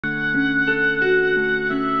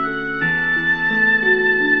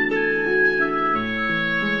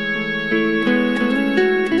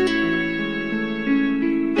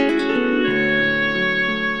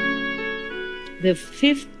The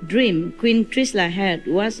fifth dream Queen Trisha had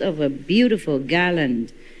was of a beautiful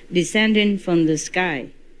garland descending from the sky.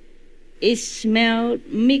 It smelled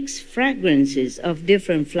mixed fragrances of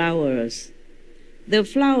different flowers. The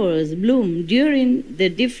flowers bloomed during the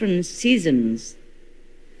different seasons.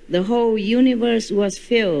 The whole universe was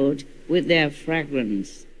filled with their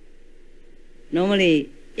fragrance. Normally,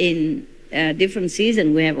 in different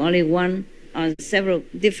seasons, we have only one or several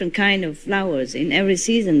different kind of flowers. In every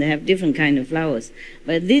season, they have different kind of flowers.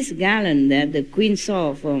 But this garland that the queen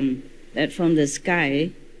saw from the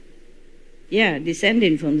sky,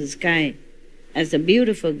 descending from the sky, as a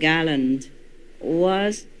beautiful garland,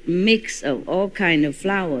 was mix of all kind of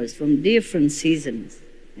flowers from different seasons.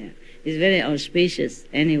 Yeah. It's very auspicious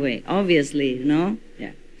anyway, obviously, you know.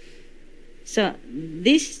 Yeah. So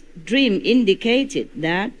this dream indicated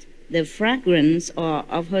that the fragrance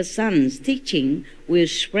of her son's teaching will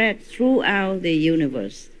spread throughout the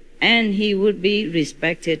universe, and he would be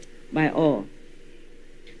respected by all.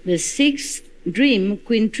 The sixth dream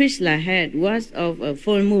Queen Trisha had was of a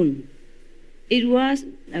full moon. It was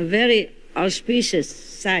a very auspicious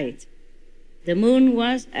sight. The moon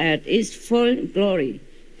was at its full glory.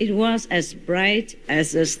 It was as bright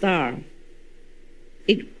as a star.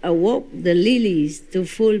 It awoke the lilies to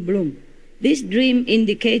full bloom. This dream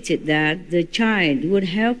indicated that the child would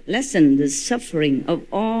help lessen the suffering of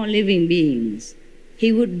all living beings.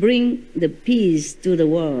 He would bring the peace to the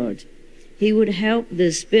world. He would help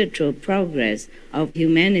the spiritual progress of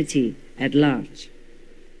humanity at large.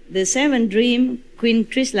 The seventh dream Queen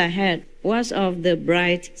Trisha had was of the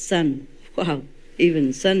bright sun. Wow,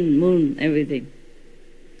 even sun, moon, everything.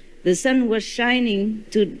 The sun was shining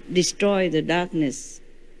to destroy the darkness.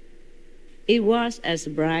 It was as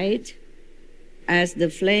bright as the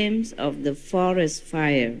flames of the forest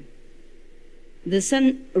fire. The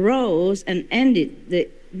sun rose and ended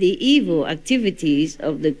the evil activities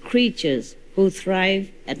of the creatures who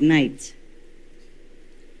thrive at night.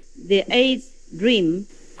 The eighth dream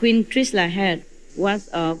Queen Trisha had was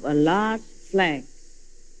of a large flag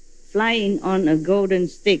flying on a golden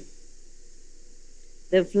stick.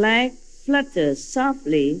 The flag fluttered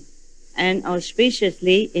softly and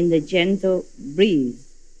auspiciously in the gentle breeze.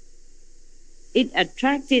 It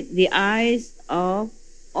attracted the eyes of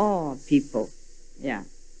all people. Yeah.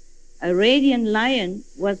 A radiant lion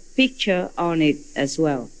was pictured on it as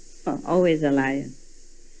well. Always a lion.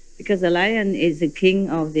 Because the lion is the king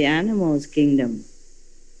of the animals' kingdom.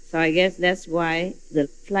 So I guess that's why the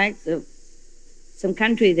flags of some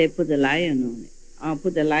country, they put a lion on it. Or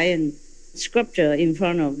put a lion sculpture in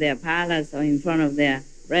front of their palace or in front of their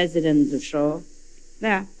residence to show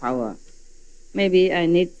their power. Maybe I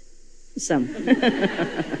need some.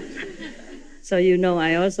 So you know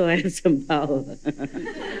I also have some power.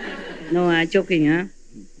 No joking, huh?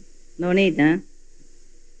 No need, huh?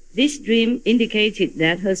 This dream indicated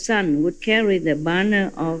that her son would carry the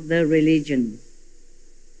banner of the religion.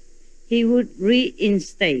 He would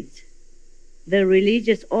reinstate the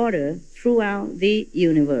religious order throughout the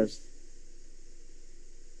universe.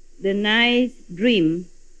 The ninth dream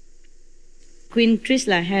Queen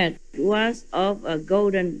Trisha had was of a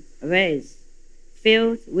golden vase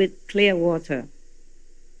filled with clear water.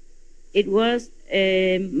 It was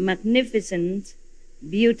a magnificent,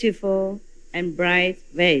 beautiful, and bright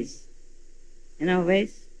vase. You know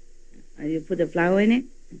vase? You put a flower in it?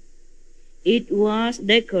 It was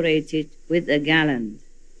decorated with a garland,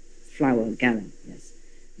 flower garland, yes.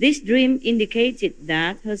 This dream indicated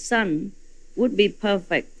that her son would be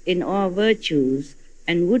perfect in all virtues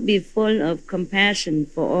and would be full of compassion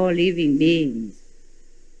for all living beings.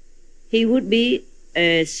 He would be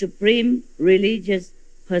a supreme religious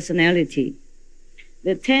personality.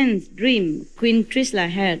 The 10th dream Queen Trisha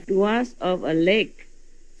had was of a lake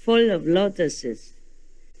full of lotuses.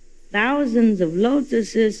 Thousands of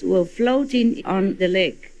lotuses were floating on the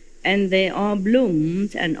lake, and they all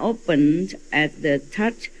bloomed and opened at the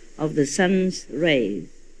touch of the sun's rays.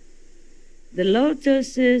 The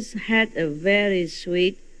lotuses had a very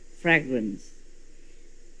sweet fragrance.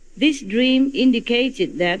 This dream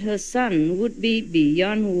indicated that her son would be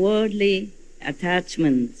beyond worldly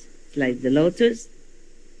attachments, like the lotus,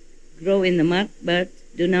 grow in the mud, but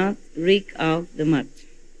do not reek of the mud.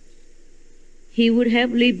 He would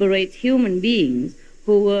help liberate human beings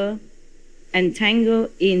who were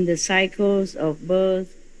entangled in the cycles of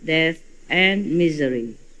birth, death, and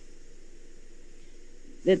misery.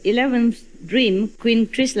 The 11th dream Queen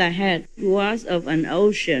Trisha had was of an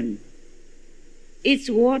ocean. Its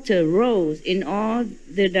water rose in all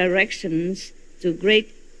the directions to great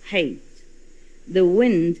height. The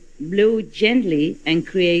wind blew gently and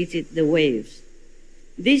created the waves.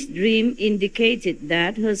 This dream indicated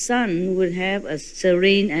that her son would have a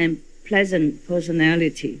serene and pleasant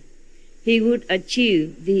personality. He would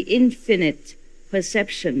achieve the infinite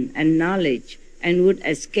perception and knowledge and would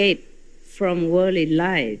escape from worldly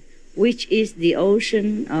life, which is the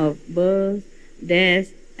ocean of birth,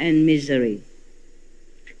 death, and misery.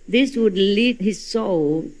 This would lead his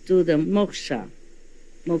soul to the moksha.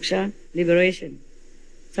 Moksha, liberation.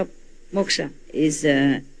 So, moksha is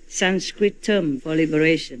a Sanskrit term for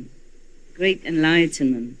liberation, great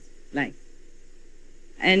enlightenment. Like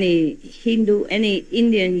any Hindu, any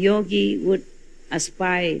Indian yogi would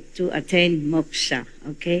aspire to attain moksha,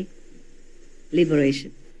 okay?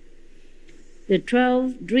 Liberation. The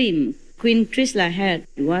 12th dream Queen Trisha had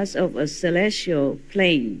was of a celestial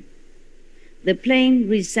plane. The plane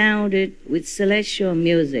resounded with celestial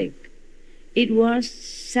music. It was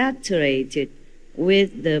saturated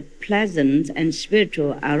with the pleasant and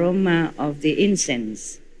spiritual aroma of the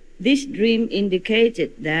incense. This dream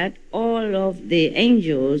indicated that all of the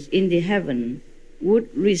angels in the heaven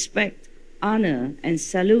would respect, honor, and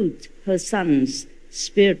salute her son's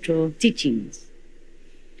spiritual teachings.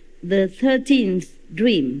 The 13th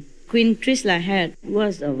dream Queen Trisha had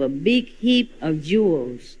was of a big heap of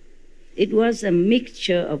jewels. It was a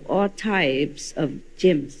mixture of all types of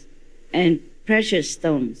gems and precious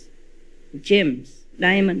stones, gems,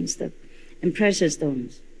 diamonds, stuff, and precious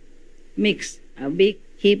stones, mixed, a big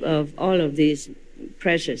heap of all of these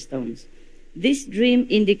precious stones. This dream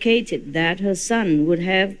indicated that her son would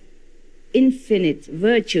have infinite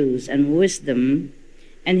virtues and wisdom,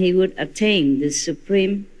 and he would attain the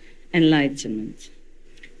supreme enlightenment.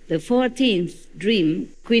 The 14th dream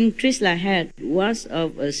Queen Trisha had was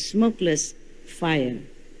of a smokeless fire.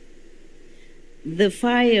 The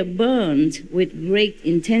fire burned with great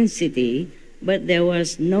intensity, but there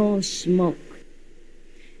was no smoke.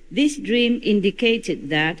 This dream indicated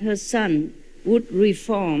that her son would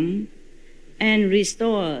reform and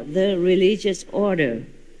restore the religious order.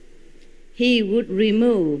 He would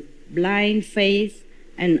remove blind faith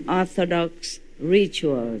and orthodox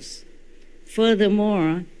rituals.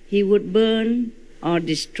 Furthermore, he would burn or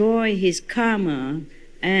destroy his karma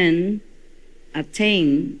and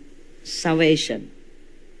attain salvation.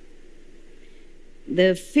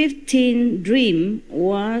 The 15th dream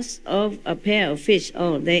was of a pair of fish.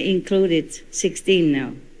 Oh, they included 16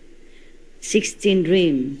 now. 16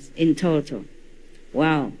 dreams in total.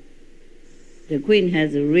 Wow. The queen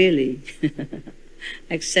has a really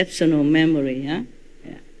exceptional memory, huh?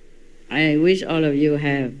 Yeah. I wish all of you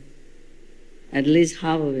have at least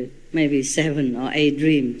half of it, maybe 7 or 8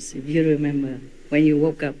 dreams, if you remember when you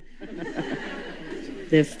woke up.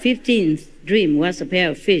 The 15th dream was a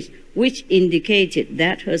pair of fish, which indicated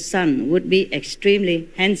that her son would be extremely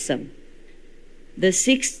handsome. The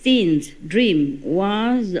 16th dream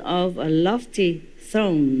was of a lofty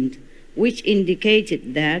throne, which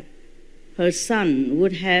indicated that her son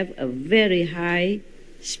would have a very high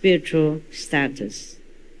spiritual status.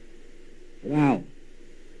 Wow.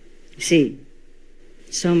 See,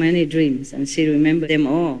 so many dreams, and she remembered them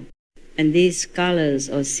all. And these scholars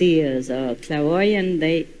or seers or clairvoyants,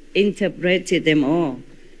 they interpreted them all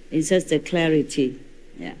in such a clarity.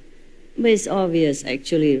 Yeah. But it's obvious,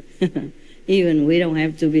 actually. Even we don't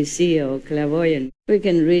have to be seer or clairvoyant. We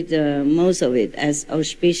can read most of it as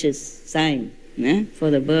auspicious sign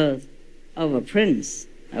for the birth of a prince,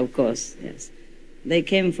 of course. Yes. They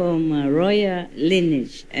came from a royal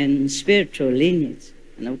lineage and spiritual lineage.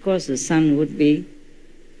 And of course the son would be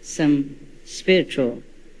some spiritual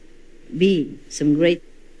being, some great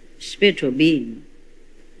spiritual being,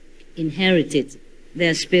 inherited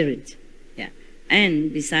their spirit. Yeah.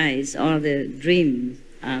 And besides, all the dreams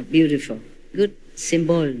are beautiful, good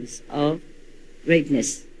symbols of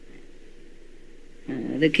greatness.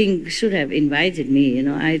 The king should have invited me,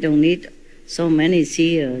 I don't need so many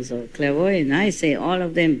seers or clairvoyants. I say all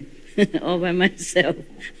of them, all by myself.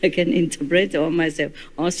 I can interpret all myself,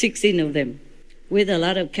 all 16 of them, with a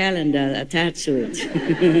lot of calendar attached to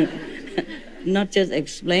it. Not just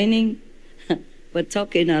explaining, but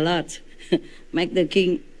talking a lot. Make the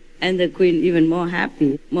king and the queen even more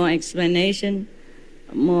happy. More explanation,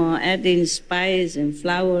 more adding spice and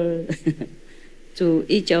flour to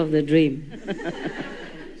each of the dream.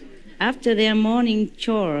 After their morning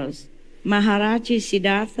chores, Maharaji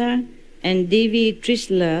Siddhartha and Devi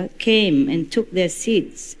Trisha came and took their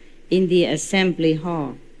seats in the assembly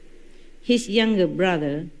hall. His younger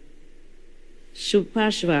brother,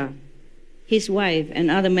 Supashva, his wife,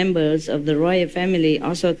 and other members of the royal family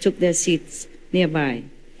also took their seats nearby.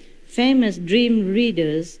 Famous dream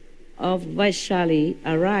readers of Vaishali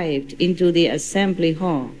arrived into the assembly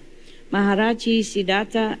hall. Maharaji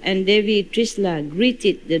Siddhartha and Devi Trisla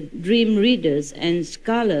greeted the dream readers and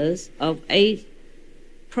scholars of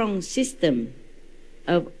eight-pronged system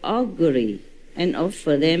of augury and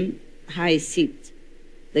offered them high seat.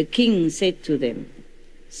 The king said to them,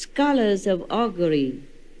 "Scholars of augury,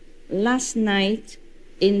 last night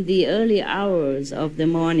in the early hours of the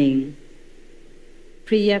morning,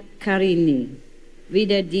 Priyakarini,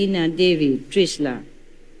 Vidadina Devi Trisla,"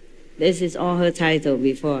 this is all her title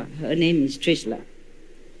before, her name is Trisla.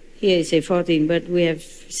 Here is a 14, but we have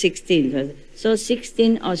 16. So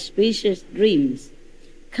 16 auspicious dreams.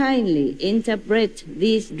 Kindly interpret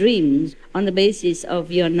these dreams on the basis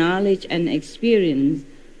of your knowledge and experience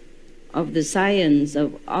of the science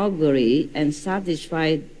of augury and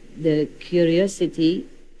satisfy the curiosity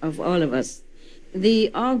of all of us. The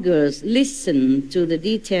augurs listened to the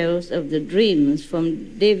details of the dreams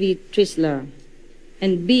from Devi Trisla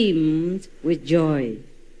and beamed with joy.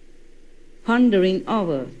 Pondering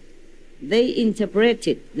over, they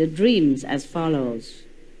interpreted the dreams as follows.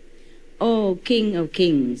 O King of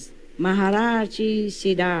Kings, Maharaji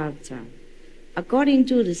Siddhartha, according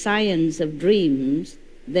to the science of dreams,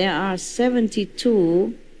 there are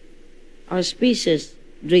 72 auspicious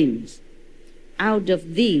dreams. Out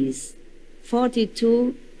of these,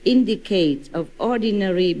 42 indicate of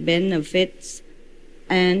ordinary benefits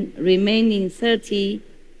and remaining 30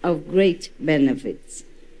 of great benefits.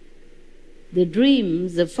 The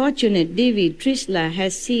dreams the fortunate Devi Trisla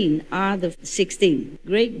has seen are the 16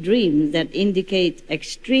 great dreams that indicate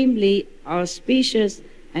extremely auspicious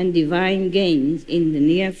and divine gains in the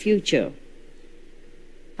near future.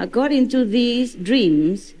 According to these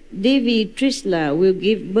dreams, Devi Trisla will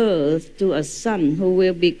give birth to a son who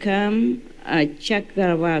will become a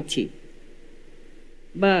Chakravarti.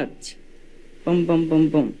 But,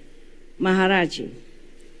 Maharaji,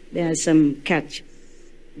 there are some catch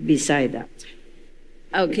beside that.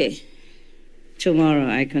 Okay, tomorrow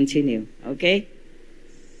I continue, okay?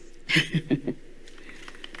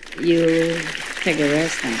 You take a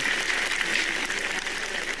rest now.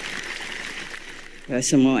 There's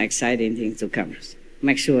some more exciting things to come.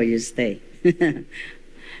 Make sure you stay.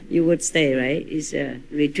 You would stay, right? It's a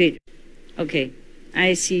retreat. Okay,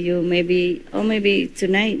 I see you maybe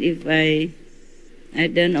tonight if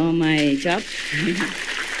I've done all my job.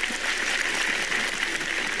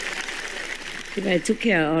 If I took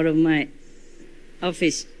care of all of my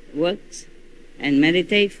office works and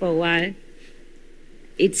meditate for a while,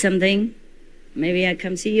 eat something, maybe I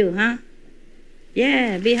come see you, huh?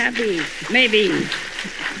 Yeah, be happy. Maybe.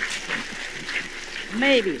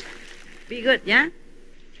 Maybe. Be good, yeah?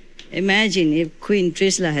 Imagine if Queen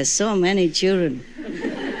Trisla has so many children.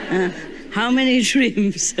 How many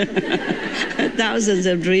dreams? Thousands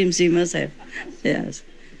of dreams she must have. Yes.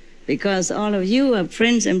 Because all of you are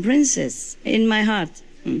prince and princess in my heart.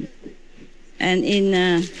 And in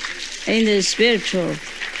the spiritual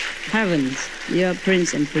heavens, you are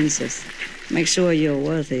prince and princess. Make sure you're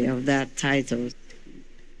worthy of that title.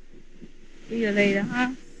 Bây giờ đây đó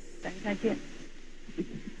ha, tại sao chưa?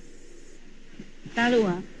 Ta luôn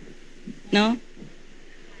hả? No?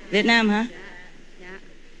 Việt Nam hả? Dạ,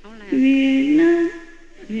 không làm.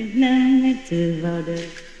 Việt Nam ngay từ vào đời.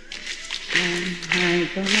 Hai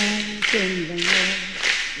con ai trên vòng đời.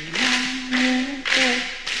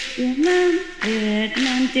 Việt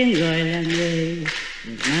Nam tiếng gọi là người.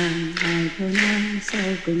 Việt Nam hai con ai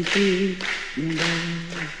sau cùng khi muôn đời.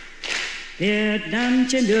 Việt Nam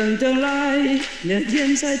trên đường tương lai, liệt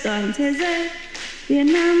diễm soi toàn thế giới. Việt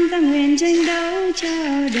Nam ta nguyện tranh đấu cho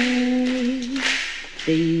đời.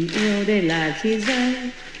 Tình yêu đây là khi rơi,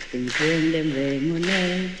 tình thương đem về muôn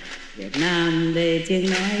nơi. Việt Nam để tiếng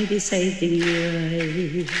nói đi xây tình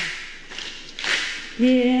người.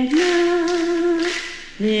 Việt Nam,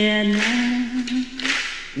 Việt Nam,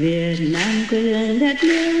 Việt Nam quê hương đất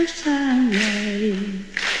nước sang ngày.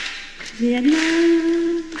 Việt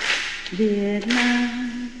Nam, Việt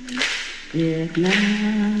Nam, Việt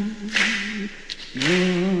Nam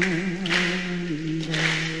muôn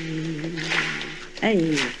đời.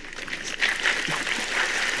 Hey.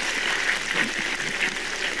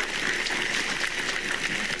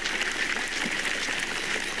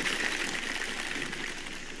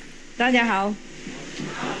大家好，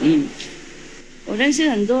我认识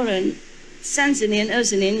很多人，30年、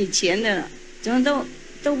20年以前的，怎么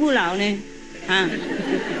都不老呢？啊，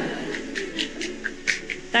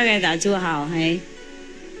大概打住好，嘿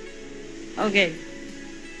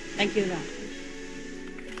 ，OK，Thank you 啦。